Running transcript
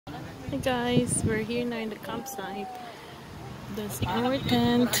Hey guys, we're here now in the campsite. That's our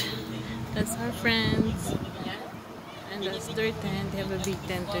tent. That's our friends. And that's their tent. They have a big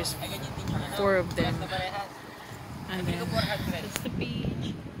tent. There's 4 of them. And then that's the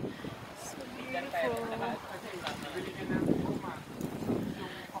beach. So beautiful.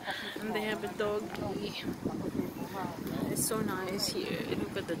 And they have a doggy. It's so nice here.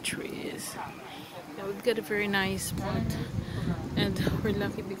 Look at the trees. Yeah, we've got a very nice spot. And we're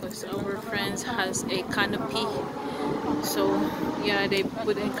lucky because our friends has a canopy. So yeah, they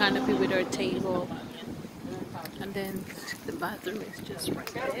put a canopy with our table. And then the bathroom is just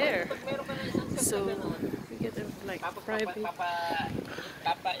right there. So we get a like private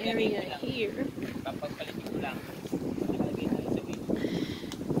area here.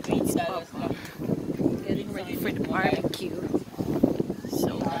 It's Papa getting ready for the barbecue.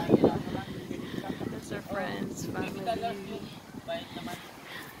 So that's our friends, family.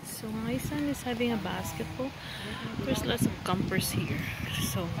 So my son is having a basketball. There's lots of campers here.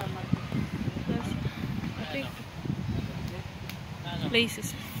 So I think the place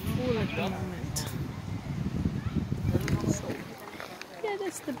is full at the moment. So yeah,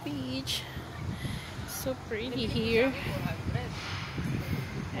 that's the beach. So pretty here.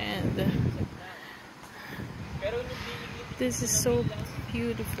 And this is so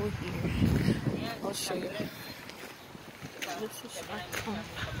beautiful here. I'll show you. This is our camp.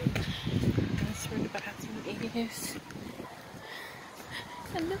 That's where the bathroom is.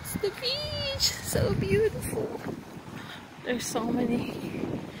 And that's the beach. So beautiful. There's so many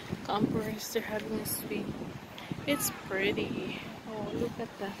campers. They're having a swim. It's pretty. Oh, look at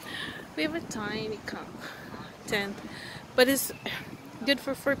that. We have a tiny camp tent. But it's good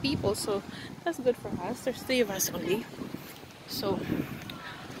for 4 people. So that's good for us. There's 3 of us only. So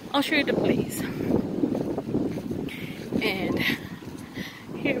I'll show you the place. And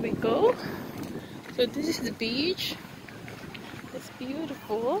here we go. So this is the beach. It's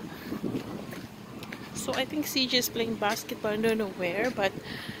beautiful. So I think CJ is playing basketball. I don't know where, but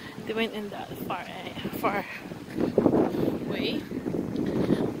they went in that far way.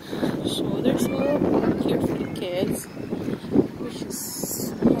 So there's a little park here for the kids, which is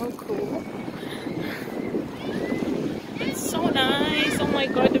so cool. It's so nice. Oh my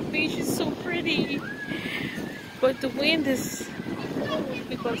god, the beach is so pretty. But the wind is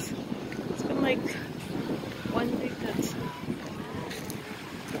because it's been like 1 week that's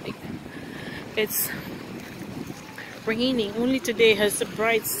like it's raining. Only today has a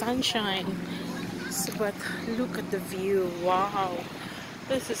bright sunshine. So, but look at the view. Wow,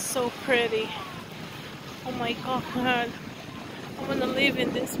 this is so pretty. Oh my god, I want to live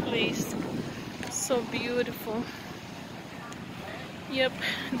in this place. So beautiful. Yep,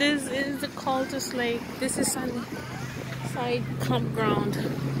 this is the Cultus lake. This is Sunnyside Campground.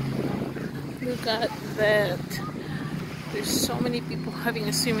 Look at that. There's so many people having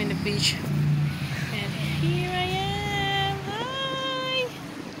a swim in the beach. And here I am.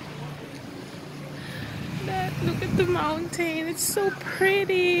 Hi! Look at the mountain. It's so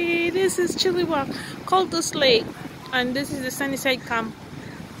pretty. This is Cultus Lake. And this is the Sunnyside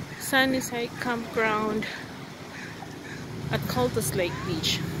Campground at Cultus Lake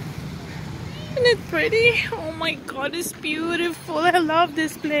Beach. Isn't it pretty? Oh my god, it's beautiful. I love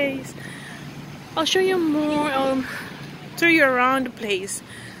this place. I'll show you more. I'll show you around the place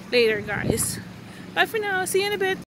later, guys. Bye for now. See you in a bit.